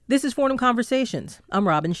This is Fordham Conversations. I'm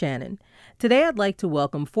Robin Shannon. Today I'd like to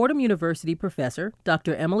welcome Fordham University professor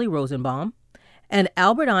Dr. Emily Rosenbaum and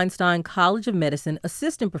Albert Einstein College of Medicine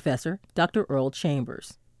assistant professor Dr. Earl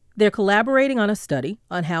Chambers. They're collaborating on a study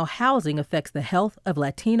on how housing affects the health of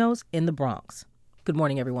Latinos in the Bronx. Good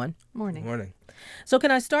morning, everyone. Morning. Good morning. So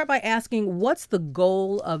can I start by asking, what's the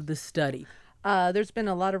goal of the study? There's been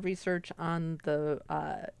a lot of research on the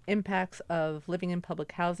impacts of living in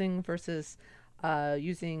public housing versus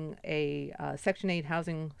using a Section 8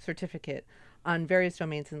 housing certificate on various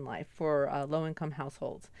domains in life for low-income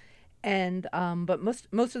households. And but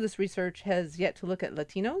most of this research has yet to look at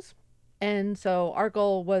Latinos. And so our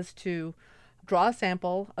goal was to draw a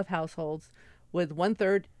sample of households with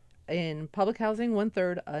 1/3 in public housing,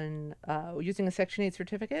 1/3 on using a Section 8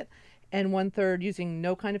 certificate, and 1/3 using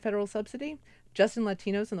no kind of federal subsidy, just in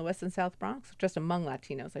Latinos in the West and South Bronx, just among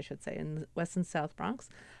Latinos, I should say, in the West and South Bronx,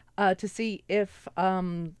 to see if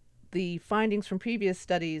the findings from previous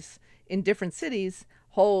studies in different cities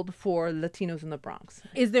hold for Latinos in the Bronx.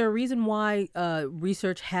 Is there a reason why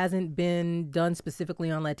research hasn't been done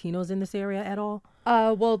specifically on Latinos in this area at all?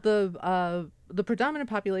 Well, the predominant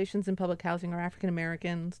populations in public housing are African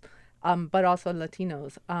Americans, but also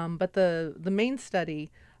Latinos. But the main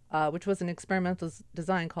study, which was an experimental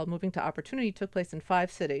design called Moving to Opportunity, took place in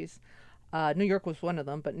 5 cities. New York was one of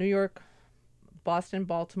them, but New York, Boston,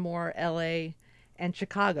 Baltimore, LA, and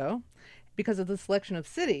Chicago. Because of the selection of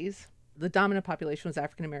cities, the dominant population was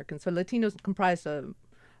African American. So Latinos comprised a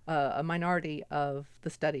minority of the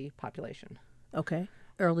study population. Okay.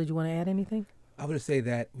 Earl, did you want to add anything? I would say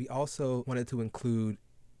that we also wanted to include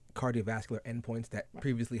cardiovascular endpoints that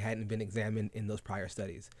previously hadn't been examined in those prior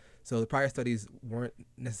studies. So the prior studies weren't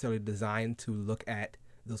necessarily designed to look at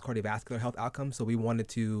those cardiovascular health outcomes. So we wanted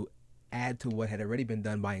to add to what had already been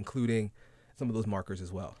done by including some of those markers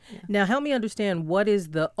as well. Yeah. Now, help me understand, what is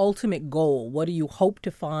the ultimate goal? What do you hope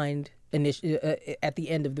to find at the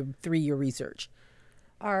end of the 3-year research?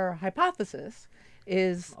 Our hypothesis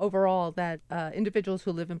is overall that individuals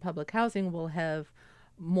who live in public housing will have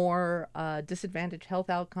more disadvantaged health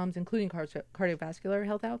outcomes, including cardiovascular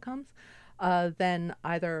health outcomes, than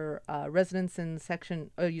either residents in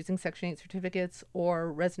using Section 8 certificates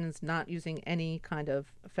or residents not using any kind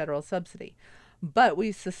of federal subsidy. But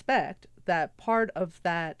we suspect that part of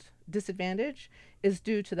that disadvantage is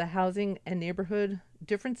due to the housing and neighborhood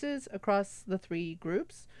differences across the 3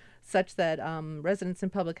 groups, such that residents in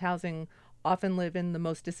public housing often live in the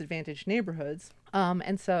most disadvantaged neighborhoods,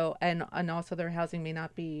 and also their housing may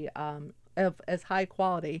not be of as high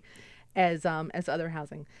quality as other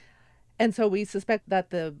housing, and so we suspect that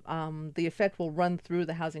the effect will run through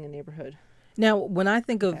the housing and neighborhood. Now, when I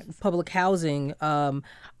think of public housing,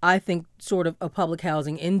 I think sort of public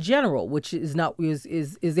housing in general, which is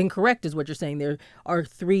incorrect, is what you're saying. There are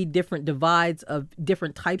 3 different divides of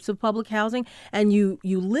different types of public housing, and you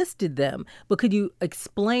listed them. But could you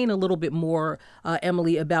explain a little bit more,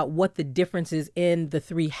 Emily, about what the differences in the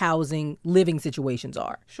 3 housing living situations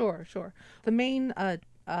are? Sure. The main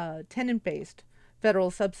tenant-based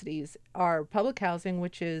federal subsidies are public housing,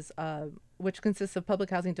 which consists of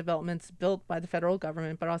public housing developments built by the federal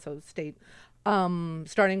government, but also state,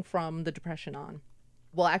 starting from the Depression on.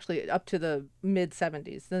 Well, actually, up to the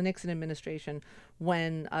mid-'70s, the Nixon administration,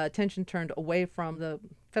 when attention turned away from the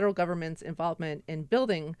federal government's involvement in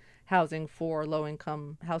building housing for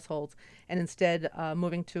low-income households, and instead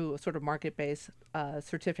moving to a sort of market-based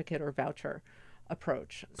certificate or voucher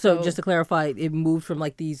approach. So just to clarify, it moved from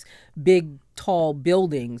like these big, tall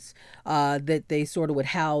buildings that they sort of would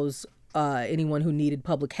house anyone who needed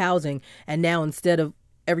public housing. And now, instead of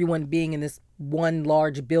everyone being in this one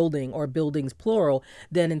large building, or buildings plural,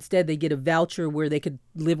 then instead they get a voucher where they could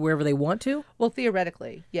live wherever they want to? Well,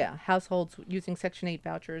 theoretically, yeah. Households using Section 8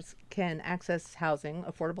 vouchers can access housing,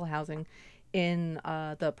 affordable housing, in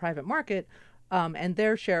the private market, and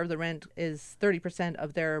their share of the rent is 30%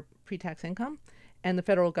 of their pre-tax income. And the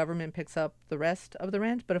federal government picks up the rest of the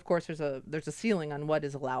rent. But of course, there's a ceiling on what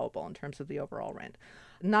is allowable in terms of the overall rent.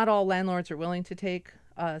 Not all landlords are willing to take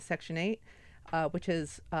Section 8, which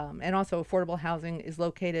is, and also affordable housing is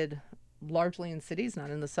located largely in cities,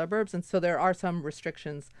 not in the suburbs. And so there are some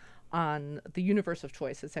restrictions on the universe of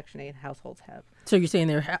choice that Section 8 households have. So you're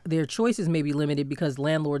saying their choices may be limited because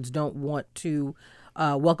landlords don't want to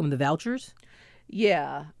welcome the vouchers?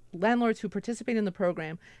 Yeah. Landlords who participate in the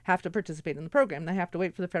program have to participate in the program. They have to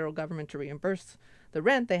wait for the federal government to reimburse the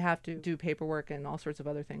rent. They have to do paperwork and all sorts of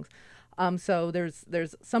other things. So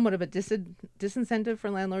there's somewhat of a disincentive for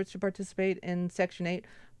landlords to participate in Section 8.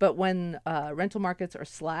 But when rental markets are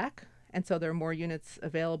slack, and so there are more units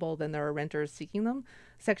available than there are renters seeking them,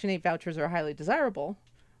 Section 8 vouchers are highly desirable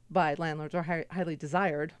by landlords or highly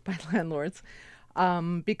desired by landlords,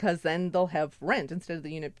 because then they'll have rent instead of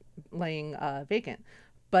the unit laying vacant.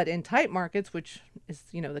 But in tight markets, which is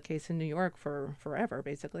the case in New York for forever,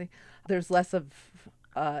 basically, there's less of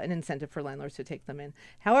an incentive for landlords to take them in.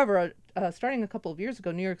 However, starting a couple of years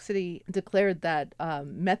ago, New York City declared that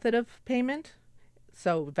method of payment,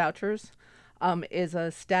 so vouchers, is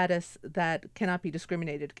a status that cannot be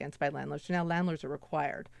discriminated against by landlords. So now landlords are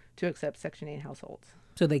required to accept Section 8 households.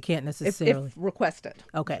 So they can't necessarily. If requested.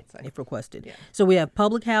 Okay, if requested. Yeah. So we have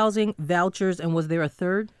public housing, vouchers, and was there a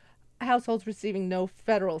third? Households receiving no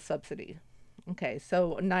federal subsidy. Okay,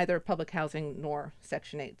 so neither public housing nor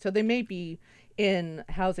Section 8. So they may be in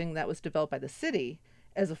housing that was developed by the city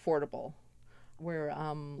as affordable. We're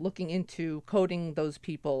looking into coding those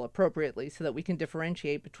people appropriately so that we can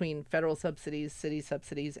differentiate between federal subsidies, city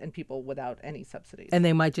subsidies, and people without any subsidies. And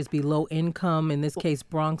they might just be low income, in this case,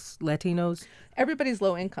 Bronx Latinos? Everybody's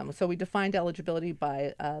low income. So we defined eligibility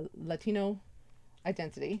by Latino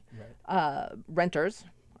identity, renters,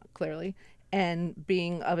 clearly, and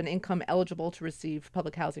being of an income eligible to receive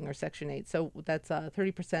public housing or Section 8. So that's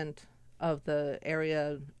 30% of the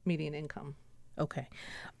area median income. Okay.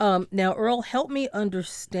 Now, Earl, help me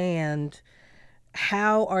understand,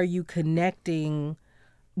 how are you connecting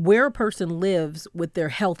where a person lives with their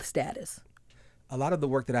health status? A lot of the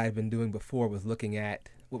work that I had been doing before was looking at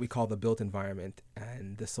what we call the built environment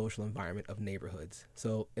and the social environment of neighborhoods.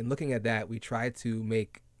 So in looking at that, we tried to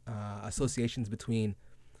make associations between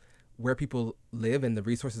where people live and the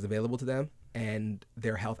resources available to them and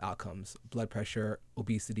their health outcomes, blood pressure,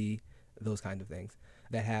 obesity, those kinds of things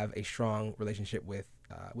that have a strong relationship with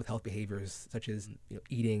health behaviors such as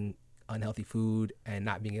eating unhealthy food and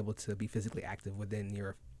not being able to be physically active within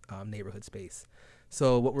your neighborhood space.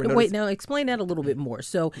 So what we're Wait, now explain that a little bit more.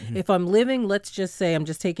 So if I'm living, let's just say I'm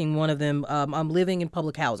just taking one of them, I'm living in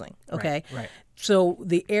public housing, okay? Right. So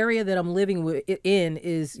the area that I'm living in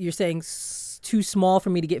is, you're saying, too small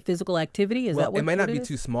for me to get physical activity? Is that what it might not what be it is?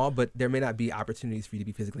 too small, but there may not be opportunities for you to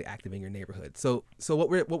be physically active in your neighborhood. So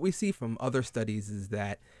what we see from other studies is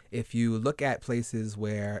that if you look at places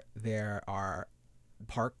where there are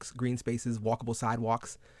parks, green spaces, walkable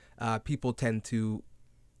sidewalks, people tend to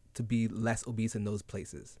be less obese in those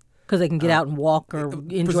places. Because they can get out and walk or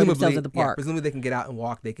enjoy themselves at the park. Yeah, presumably they can get out and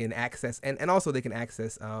walk. They can access, and also they can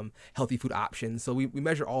access healthy food options. So we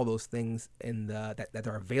measure all those things that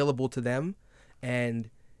are available to them. And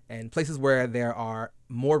places where there are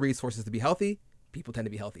more resources to be healthy, people tend to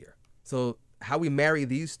be healthier. So how we marry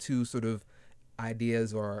these two sort of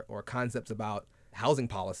ideas or concepts about housing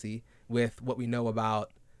policy with what we know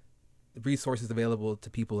about resources available to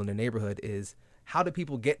people in the neighborhood is, how do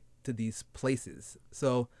people get to these places?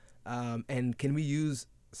 So and can we use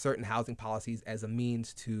certain housing policies as a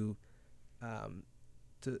means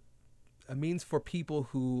for people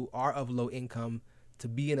who are of low income to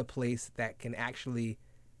be in a place that can actually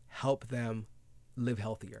help them live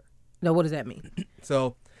healthier? Now, what does that mean?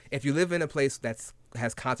 So if you live in a place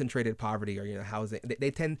has concentrated poverty or housing,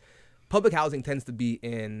 public housing tends to be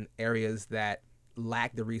in areas that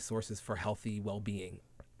lack the resources for healthy well-being,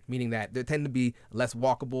 meaning that they tend to be less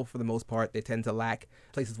walkable for the most part. They tend to lack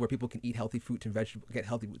places where people can eat healthy fruits and vegetables, get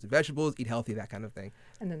healthy fruits and vegetables, eat healthy, that kind of thing.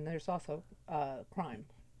 And then there's also crime.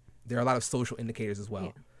 There are a lot of social indicators as well.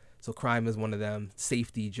 Yeah. So crime is one of them,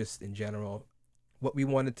 safety just in general. What we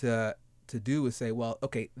wanted to do is say, well,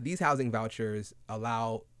 okay, these housing vouchers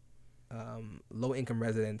allow low-income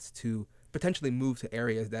residents to potentially move to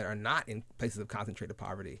areas that are not in places of concentrated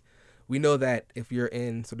poverty. We know that if you're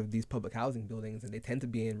in sort of these public housing buildings and they tend to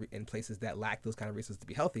be in places that lack those kind of resources to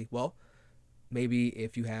be healthy, well, maybe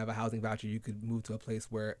if you have a housing voucher, you could move to a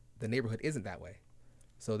place where the neighborhood isn't that way.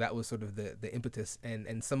 So that was sort of the impetus,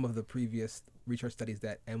 and some of the previous research studies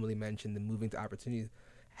that Emily mentioned, the Moving to Opportunities,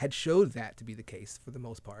 had showed that to be the case for the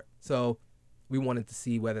most part. So we wanted to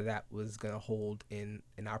see whether that was going to hold in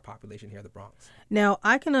our population here in the Bronx. Now,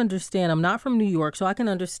 I can understand, I'm not from New York, so I can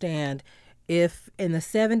understand if in the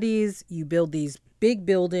 70s you build these big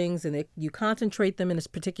buildings and you concentrate them in this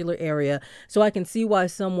particular area. So I can see why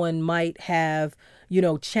someone might have,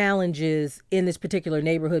 challenges in this particular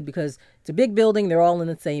neighborhood because it's a big building, they're all in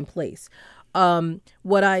the same place.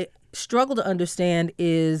 What I struggle to understand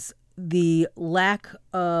is the lack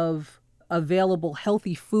of available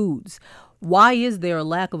healthy foods. Why is there a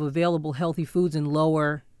lack of available healthy foods in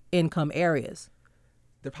lower income areas?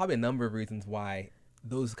 There are probably a number of reasons why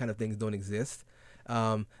those kind of things don't exist.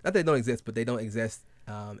 Not that they don't exist, but they don't exist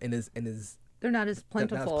they're not as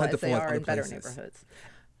plentiful as they are in better neighborhoods.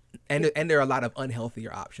 And there are a lot of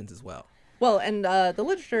unhealthier options as well. Well, and the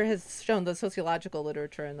literature has shown, the sociological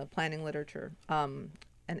literature and the planning literature, and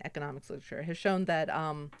and economics literature has shown that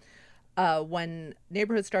when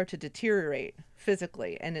neighborhoods start to deteriorate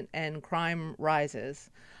physically and crime rises,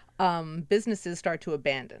 businesses start to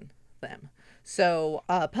abandon them. So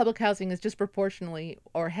public housing is disproportionately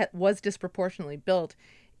was disproportionately built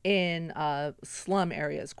in slum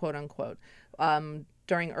areas, quote unquote,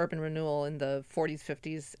 during urban renewal in the 40s,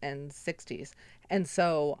 50s, and 60s. And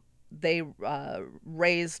so they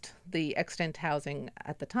raised the extant housing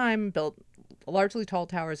at the time, built largely tall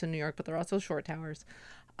towers in New York, but they're also short towers.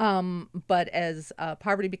 But as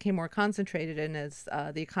poverty became more concentrated and as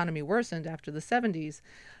the economy worsened after the 70s,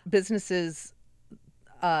 businesses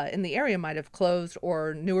in the area might have closed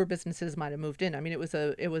or newer businesses might have moved in. I mean, it was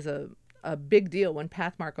a big deal when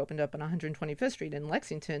Pathmark opened up on 125th Street in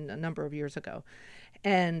Lexington a number of years ago.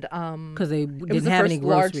 And because they it was didn't the have first any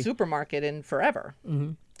large grocery. supermarket in forever.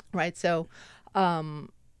 Mm-hmm. Right. So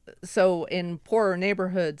in poorer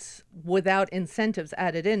neighborhoods, without incentives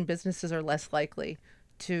added in, businesses are less likely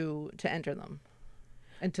to enter them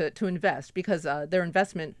and to invest, because their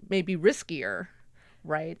investment may be riskier,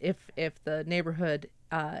 right? If the neighborhood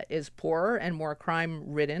is poorer and more crime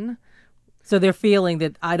ridden. So they're feeling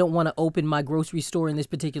that I don't want to open my grocery store in this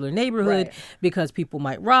particular neighborhood Right. because people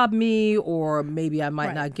might rob me, or maybe I might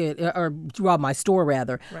Right. not get, or rob my store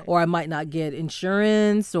rather, Right. or I might not get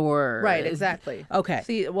insurance, or Right, exactly. Okay.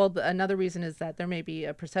 See, well, another reason is that there may be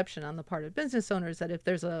a perception on the part of business owners that if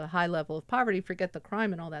there's a high level of poverty, forget the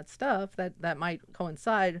crime and all that stuff, that might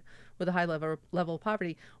coincide with a high level of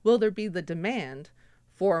poverty. Will there be the demand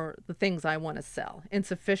for the things I want to sell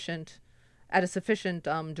at a sufficient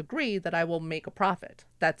degree that I will make a profit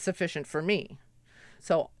that's sufficient for me?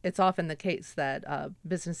 So it's often the case that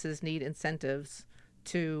businesses need incentives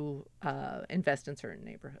to invest in certain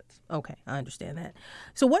neighborhoods. Okay, I understand that.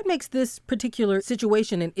 So what makes this particular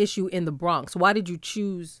situation an issue in the Bronx? Why did you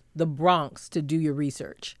choose the Bronx to do your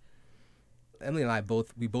research? Emily and I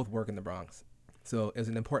both work in the Bronx, so it was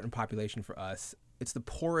an important population for us. It's the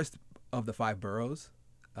poorest of the 5 boroughs,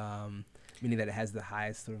 meaning that it has the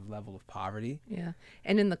highest sort of level of poverty. Yeah.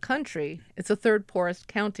 And in the country, it's the third poorest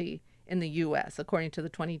county in the U.S., according to the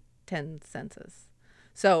 2010 census.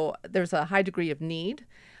 So there's a high degree of need.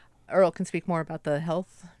 Earl can speak more about the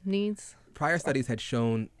health needs. Prior studies had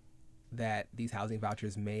shown that these housing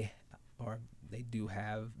vouchers they do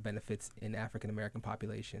have benefits in African American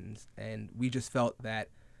populations. And we just felt that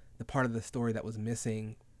the part of the story that was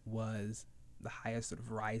missing was the highest sort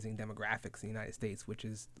of rising demographics in the United States, which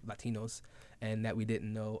is Latinos, and that we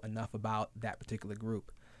didn't know enough about that particular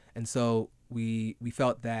group. And so we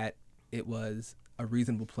felt that it was a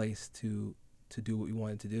reasonable place to do what we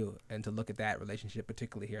wanted to do and to look at that relationship,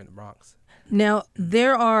 particularly here in the Bronx. Now,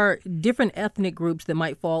 there are different ethnic groups that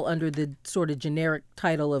might fall under the sort of generic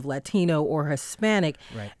title of Latino or Hispanic,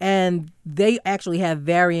 Right. and they actually have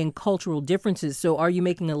varying cultural differences. So are you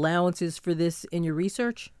making allowances for this in your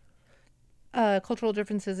research? Cultural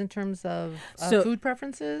differences in terms of food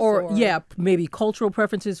preferences? Or maybe cultural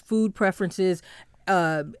preferences, food preferences,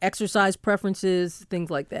 exercise preferences, things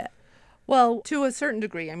like that. Well, to a certain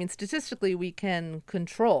degree. I mean, statistically, we can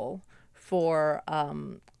control for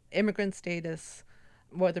immigrant status,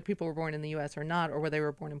 whether people were born in the U.S. or not, or whether they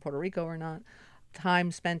were born in Puerto Rico or not,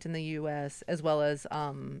 time spent in the U.S., as well as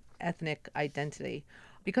ethnic identity.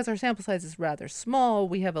 Because our sample size is rather small,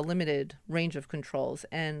 we have a limited range of controls,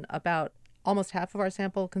 and about almost half of our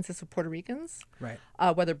sample consists of Puerto Ricans, Right.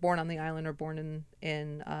 Whether born on the island or born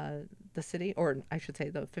in the city, or I should say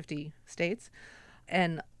the 50 states.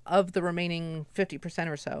 And of the remaining 50%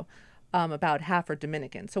 or so, about half are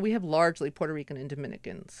Dominican. So we have largely Puerto Rican and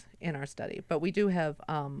Dominicans in our study. But we do have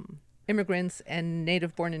immigrants and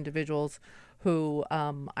native-born individuals who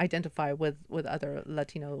identify with other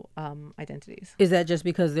Latino identities. Is that just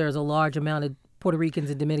because there's a large amount of Puerto Ricans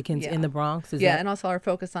and Dominicans in the Bronx? And also our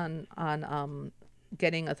focus on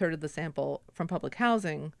getting a third of the sample from public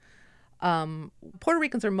housing. Puerto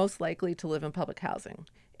Ricans are most likely to live in public housing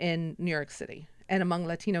in New York City and among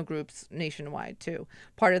Latino groups nationwide, too.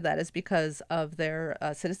 Part of that is because of their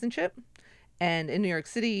citizenship. And in New York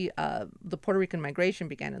City, the Puerto Rican migration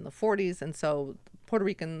began in the 40s. And so Puerto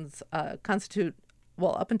Ricans constitute,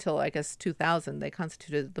 well, up until, I guess, 2000, they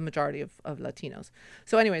constituted the majority of Latinos.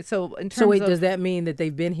 So anyway, so in terms of... does that mean that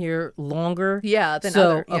they've been here longer? Yeah, than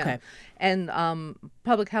other. Yeah. Okay. And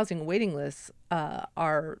public housing waiting lists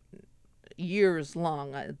are years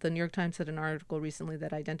long. The New York Times had an article recently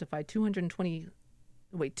that identified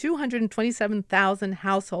 227,000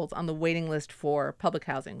 households on the waiting list for public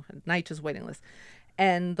housing, NYCHA's waiting list.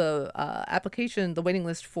 And the the waiting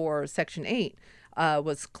list for Section 8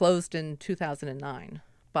 was closed in 2009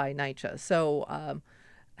 by NYCHA. So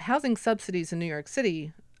housing subsidies in New York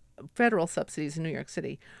City federal subsidies in New York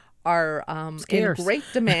City are in Scarce. great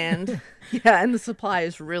demand. Yeah, and the supply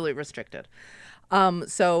is really restricted.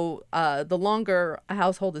 So the longer a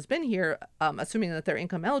household has been here, assuming that they're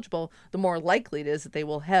income eligible, the more likely it is that they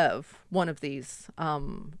will have one of these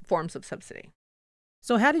forms of subsidy.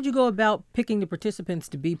 So how did you go about picking the participants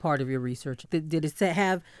to be part of your research? Did it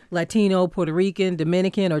have Latino, Puerto Rican,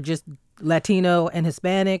 Dominican, or just Latino and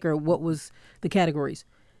Hispanic, or what was the categories?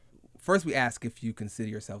 First, we ask if you consider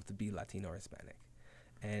yourself to be Latino or Hispanic.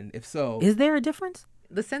 And if so... Is there a difference?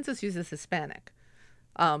 The census uses Hispanic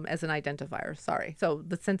as an identifier. Sorry. So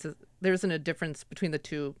the census, there isn't a difference between the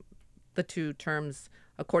two terms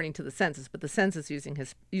according to the census, but the census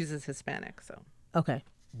uses Hispanic. So Okay.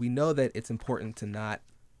 We know that it's important to not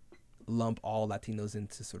lump all Latinos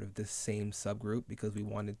into sort of this same subgroup, because we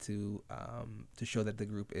wanted to show that the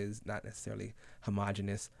group is not necessarily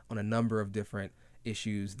homogenous on a number of different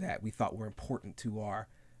issues that we thought were important to our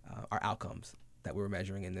outcomes that we were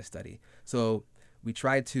measuring in this study. So we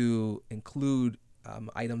tried to include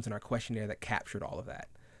items in our questionnaire that captured all of that.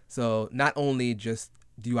 So not only just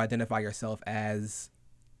do you identify yourself as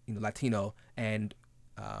Latino, and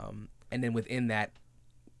then within that,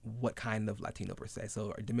 what kind of Latino per se.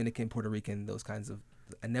 So Dominican, Puerto Rican, those kinds of,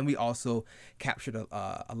 and then we also captured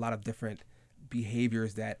a lot of different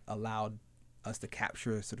behaviors that allowed us to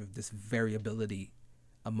capture sort of this variability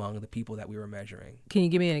among the people that we were measuring. Can you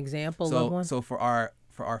give me an example of one? So for our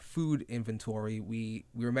food inventory, we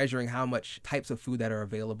were measuring how much types of food that are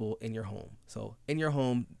available in your home. So in your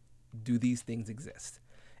home, do these things exist?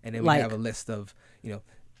 And then we have a list of, do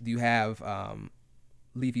you have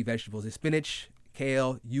leafy vegetables? Is spinach,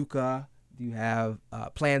 kale, yucca? Do you have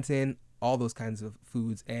plantain? All those kinds of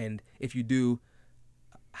foods. And if you do,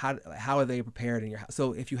 how are they prepared in your house?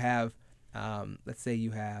 So if you have, let's say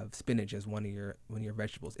you have spinach as one of your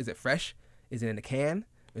vegetables, is it fresh? Is it in a can?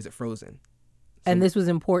 Or is it frozen? So and this was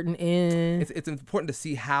important in... It's important to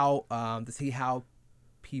see how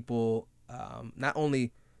people not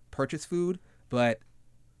only purchase food, but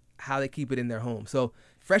how they keep it in their home. So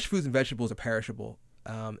fresh fruits and vegetables are perishable,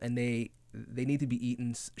 and they need to be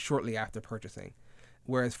eaten shortly after purchasing,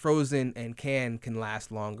 whereas frozen and canned can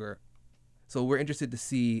last longer. So we're interested to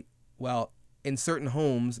see, well, in certain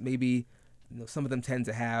homes, maybe some of them tend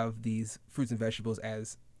to have these fruits and vegetables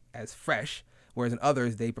as fresh, whereas in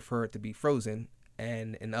others they prefer it to be frozen,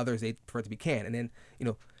 and in others they prefer it to be canned. And then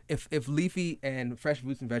if leafy and fresh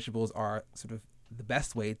fruits and vegetables are sort of the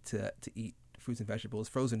best way to eat fruits and vegetables,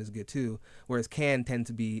 frozen is good too, whereas canned tend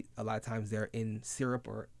to be, a lot of times they're in syrup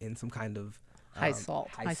or in some kind of high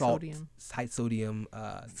sodium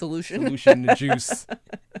solution juice.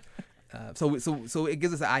 So it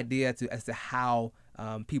gives us an idea as to how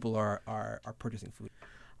people are purchasing food.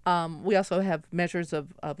 We also have measures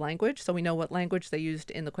of language, so we know what language they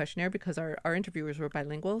used in the questionnaire, because our interviewers were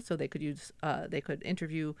bilingual, so they could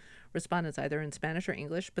interview respondents either in Spanish or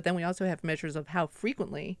English. But then we also have measures of how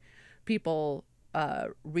frequently people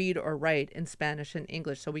read or write in Spanish and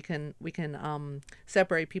English, so we can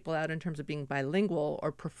separate people out in terms of being bilingual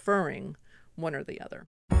or preferring one or the other.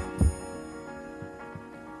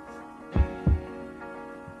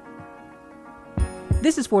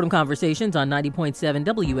 This is Fordham Conversations on 90.7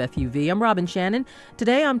 WFUV. I'm Robin Shannon.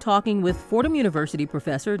 Today I'm talking with Fordham University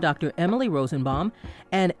professor Dr. Emily Rosenbaum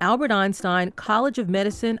and Albert Einstein College of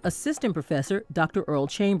Medicine assistant professor Dr. Earl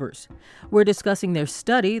Chambers. We're discussing their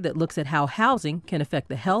study that looks at how housing can affect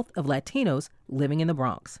the health of Latinos living in the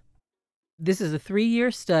Bronx. This is a 3-year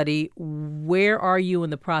study. Where are you in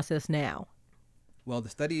the process now? Well, the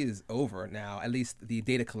study is over now. At least the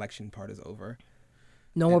data collection part is over.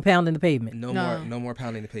 No more pounding the pavement. No more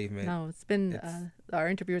pounding the pavement. No, it's been our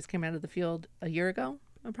interviewers came out of the field a year ago,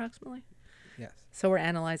 approximately. Yes. So we're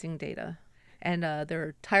analyzing data, and there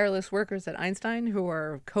are tireless workers at Einstein who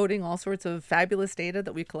are coding all sorts of fabulous data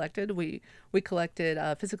that we collected. We collected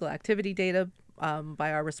physical activity data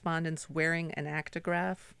by our respondents wearing an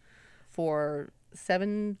actigraph for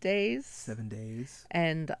 7 days. 7 days.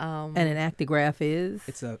 And an actigraph is?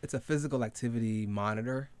 It's a physical activity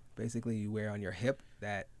monitor. Basically, you wear on your hip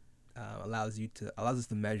that allows us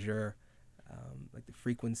to measure like the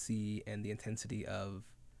frequency and the intensity of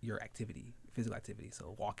your activity, physical activity.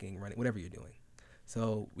 So walking, running, whatever you're doing.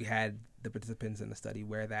 So we had the participants in the study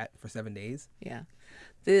wear that for 7 days. Yeah,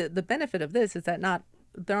 the benefit of this is that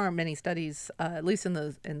there aren't many studies, at least in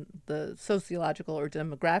the sociological or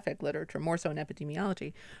demographic literature, more so in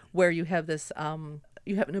epidemiology, where you have this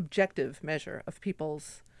you have an objective measure of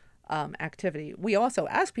people's activity. We also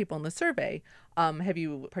ask people in the survey, have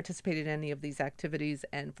you participated in any of these activities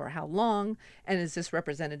and for how long? And is this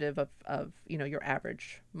representative of your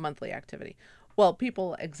average monthly activity? Well,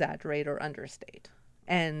 people exaggerate or understate.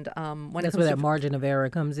 And when That's it where comes that to margin of error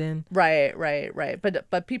comes in. right.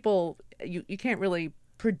 But people, you can't really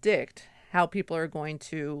predict how people are going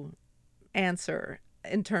to answer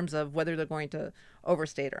in terms of whether they're going to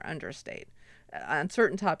overstate or understate. On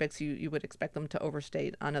certain topics, you would expect them to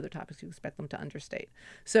overstate. On other topics, you expect them to understate.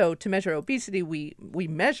 So to measure obesity, we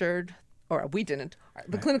measured, or we didn't,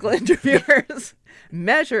 the clinical interviewers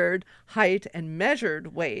measured height and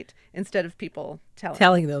measured weight instead of people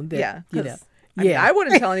telling them that, yeah, you know. I mean, I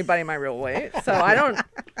wouldn't tell anybody my real weight, so I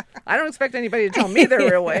don't expect anybody to tell me their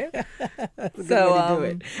real weight. That's a good So, way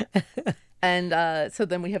to do it. And so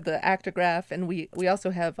then we have the actigraph, and we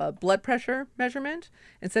also have a blood pressure measurement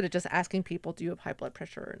instead of just asking people, do you have high blood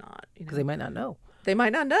pressure or not? Because they might not know. They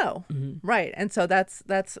might not know. Right. And so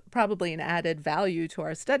that's probably an added value to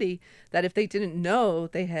our study, that if they didn't know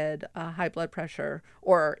they had high blood pressure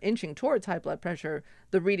or inching towards high blood pressure,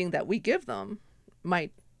 the reading that we give them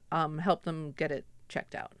might help them get it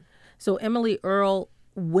checked out. So, Emily Earle,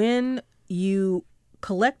 when you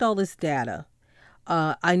collect all this data,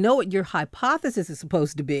 I know what your hypothesis is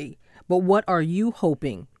supposed to be, but what are you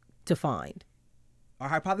hoping to find? Our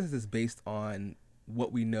hypothesis is based on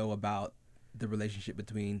what we know about the relationship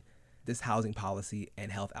between this housing policy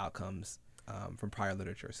and health outcomes from prior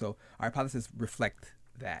literature. So our hypothesis reflect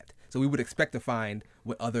that. So we would expect to find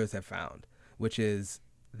what others have found, which is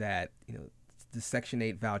that, you know, the Section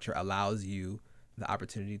 8 voucher allows you the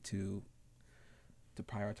opportunity to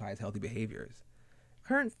prioritize healthy behaviors.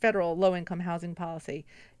 Current federal low-income housing policy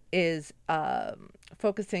is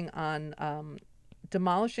focusing on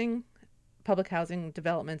demolishing public housing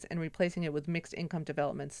developments and replacing it with mixed income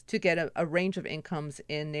developments to get a range of incomes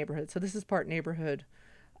in neighborhoods. So this is part neighborhood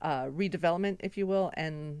redevelopment, if you will,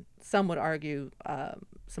 and some would argue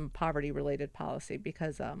some poverty-related policy,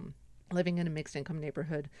 because living in a mixed income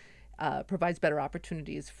neighborhood provides better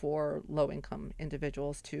opportunities for low-income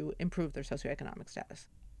individuals to improve their socioeconomic status.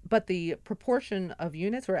 But the proportion of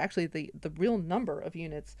units, or actually the real number of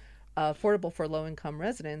units affordable for low-income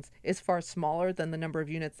residents, is far smaller than the number of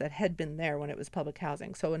units that had been there when it was public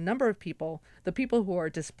housing. So a number of people, the people who are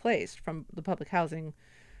displaced from the public housing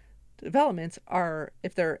developments, are,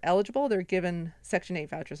 if they're eligible, they're given Section 8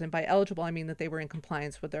 vouchers. And by eligible, I mean that they were in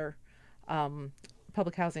compliance with their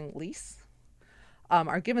public housing lease,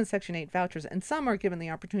 are given Section 8 vouchers. And some are given the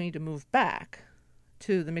opportunity to move back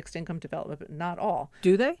to the mixed income development, but not all.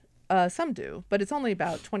 Do they? Some do, but it's only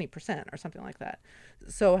about 20% or something like that.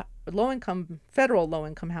 So federal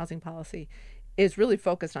low-income housing policy is really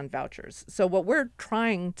focused on vouchers. So what we're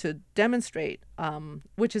trying to demonstrate,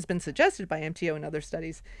 which has been suggested by MTO and other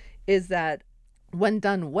studies, is that when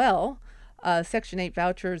done well, Section 8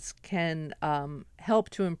 vouchers can help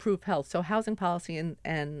to improve health. So housing policy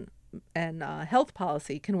and health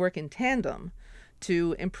policy can work in tandem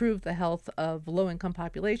to improve the health of low-income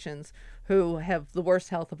populations who have the worst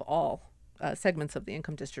health of all segments of the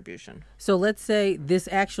income distribution. So let's say this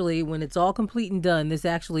actually, when it's all complete and done, this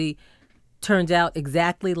actually turns out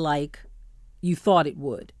exactly like you thought it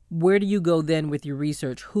would. Where do you go then with your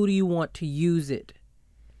research? Who do you want to use it?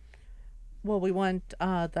 Well, we want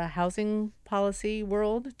the housing policy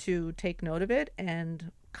world to take note of it,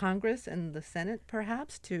 and Congress and the Senate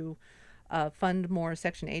perhaps to fund more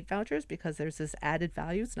Section 8 vouchers, because there's this added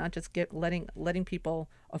value. It's not just letting people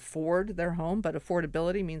afford their home, but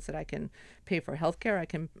affordability means that I can pay for healthcare,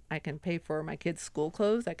 I can pay for my kids' school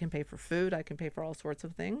clothes, I can pay for food, I can pay for all sorts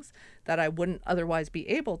of things that I wouldn't otherwise be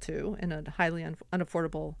able to in a highly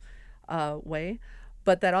unaffordable way.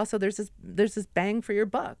 But that also there's this bang for your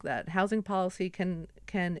buck, that housing policy can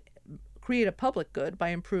create a public good by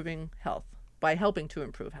improving health, by helping to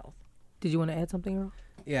improve health. Did you want to add something, Earl?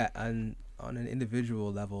 Yeah, on an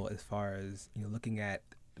individual level, as far as, you know, looking at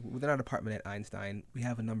within our department at Einstein, we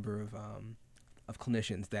have a number of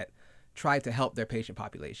clinicians that try to help their patient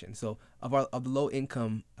population. So of the low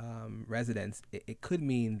income residents, it could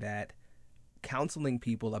mean that counseling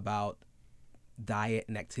people about diet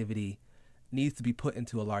and activity needs to be put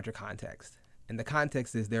into a larger context, and the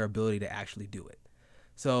context is their ability to actually do it.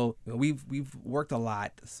 So, you know, we've worked a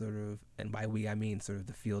lot, sort of, and by we I mean sort of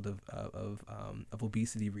the field of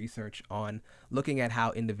obesity research, on looking at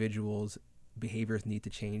how individuals' behaviors need to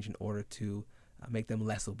change in order to make them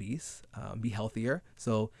less obese, be healthier.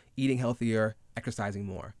 So eating healthier, exercising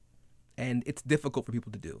more, and it's difficult for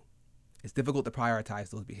people to do. It's difficult to prioritize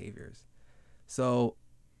those behaviors. So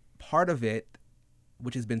part of it,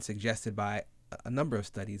 which has been suggested by a number of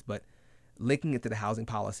studies, but linking it to the housing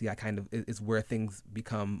policy, I kind of is where things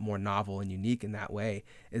become more novel and unique in that way,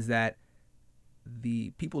 is that the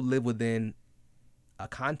people live within a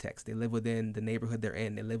context. They live within the neighborhood they're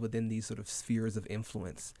in. They live within these sort of spheres of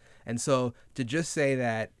influence. And so to just say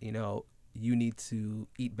that, you need to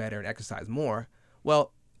eat better and exercise more,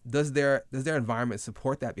 well, does their environment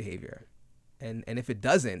support that behavior? And if it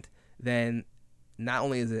doesn't, then not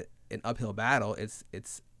only is it an uphill battle,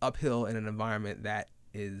 it's uphill in an environment that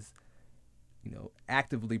is,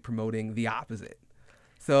 actively promoting the opposite.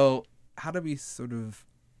 So how do we sort of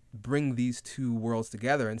bring these two worlds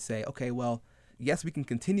together and say, okay, well, yes, we can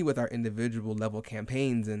continue with our individual level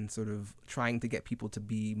campaigns and sort of trying to get people to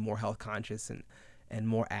be more health conscious and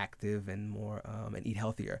more active and more and eat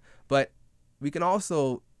healthier. But we can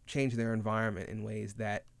also change their environment in ways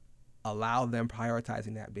that allow them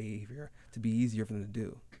prioritizing that behavior to be easier for them to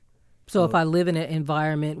do. So if I live in an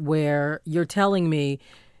environment where you're telling me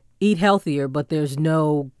eat healthier, but there's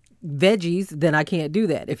no veggies, then I can't do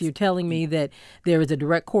that. If you're telling me that there is a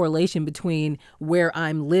direct correlation between where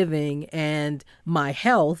I'm living and my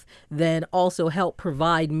health, then also help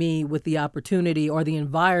provide me with the opportunity or the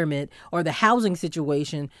environment or the housing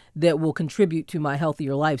situation that will contribute to my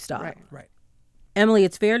healthier lifestyle. Right. Emily,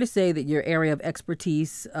 it's fair to say that your area of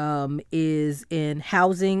expertise is in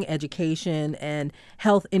housing, education, and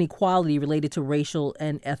health inequality related to racial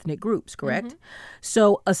and ethnic groups, correct? Mm-hmm.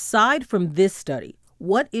 So aside from this study,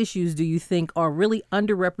 what issues do you think are really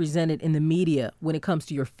underrepresented in the media when it comes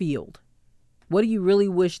to your field? What do you really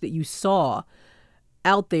wish that you saw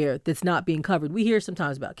out there that's not being covered? We hear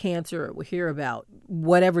sometimes about cancer, or we hear about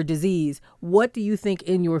whatever disease. What do you think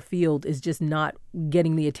in your field is just not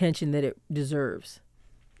getting the attention that it deserves?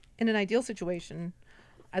 In an ideal situation,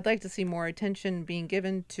 I'd like to see more attention being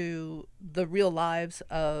given to the real lives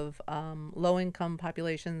of low-income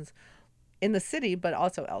populations in the city, but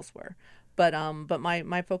also elsewhere. But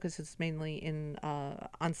my focus is mainly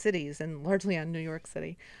on cities and largely on New York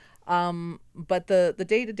City. But the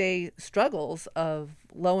day-to-day struggles of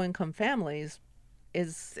low-income families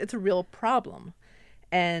it's a real problem.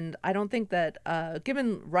 And I don't think that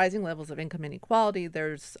given rising levels of income inequality,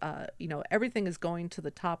 there's everything is going to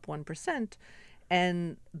the top 1%,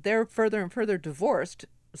 and they're further and further divorced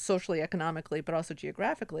socially, economically, but also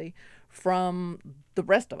geographically from the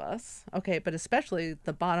rest of us, okay, but especially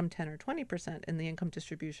the bottom 10 or 20% in the income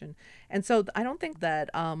distribution. And so I don't think that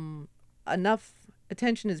enough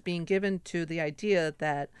attention is being given to the idea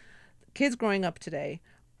that kids growing up today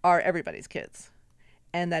are everybody's kids.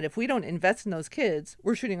 And that if we don't invest in those kids,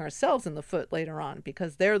 we're shooting ourselves in the foot later on,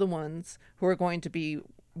 because they're the ones who are going to be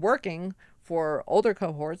working for older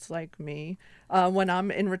cohorts like me when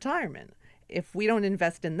I'm in retirement. If we don't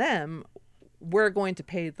invest in them, we're going to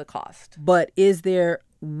pay the cost. But is there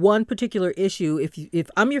one particular issue, if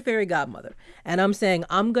I'm your fairy godmother and I'm saying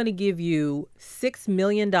I'm going to give you $6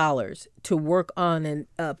 million to work on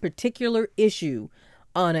a particular issue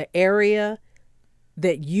on an area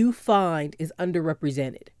that you find is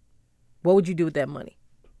underrepresented, what would you do with that money?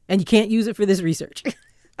 And you can't use it for this research.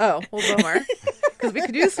 Oh, well, bummer, because we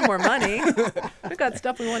could use some more money. We've got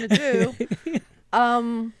stuff we want to do.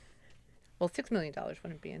 Well, $6 million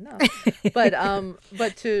wouldn't be enough, but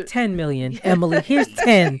to $10 million, Emily. Here's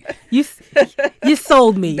 10. You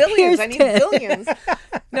sold me. Billions. Here's I need 10. billions.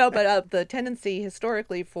 No, but the tendency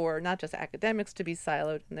historically for not just academics to be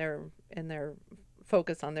siloed in their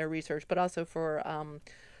focus on their research, but also for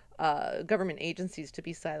government agencies to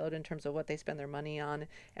be siloed in terms of what they spend their money on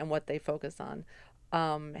and what they focus on,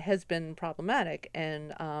 has been problematic.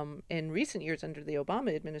 And in recent years under the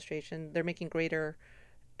Obama administration, they're making greater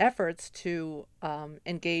efforts to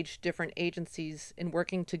engage different agencies in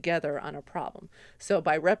working together on a problem. So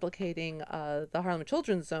by replicating the Harlem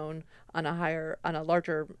Children's Zone on a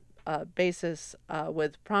larger basis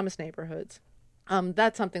with Promise neighborhoods,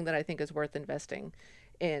 that's something that I think is worth investing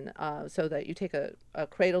in, so that you take a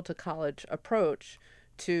cradle to college approach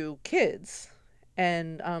to kids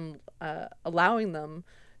and allowing them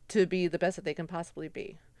to be the best that they can possibly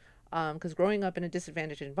be. Because growing up in a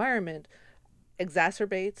disadvantaged environment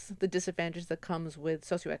exacerbates the disadvantage that comes with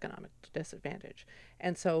socioeconomic disadvantage.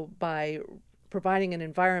 And so by providing an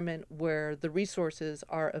environment where the resources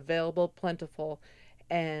are available, plentiful,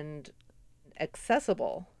 and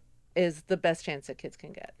accessible is the best chance that kids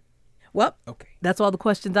can get. Well, okay. That's all the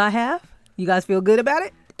questions I have. You guys feel good about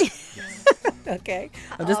it? Yes. Okay.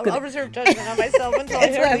 I'll reserve judgment on myself until I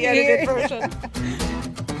hear the edited version.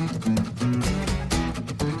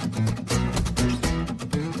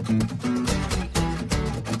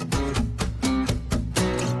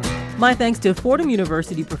 My thanks to Fordham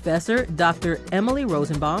University professor Dr. Emily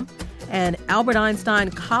Rosenbaum and Albert Einstein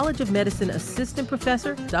College of Medicine assistant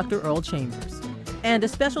professor Dr. Earl Chambers. And a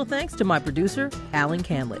special thanks to my producer, Alan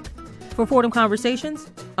Canlick. For Fordham Conversations,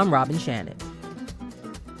 I'm Robin Shannon.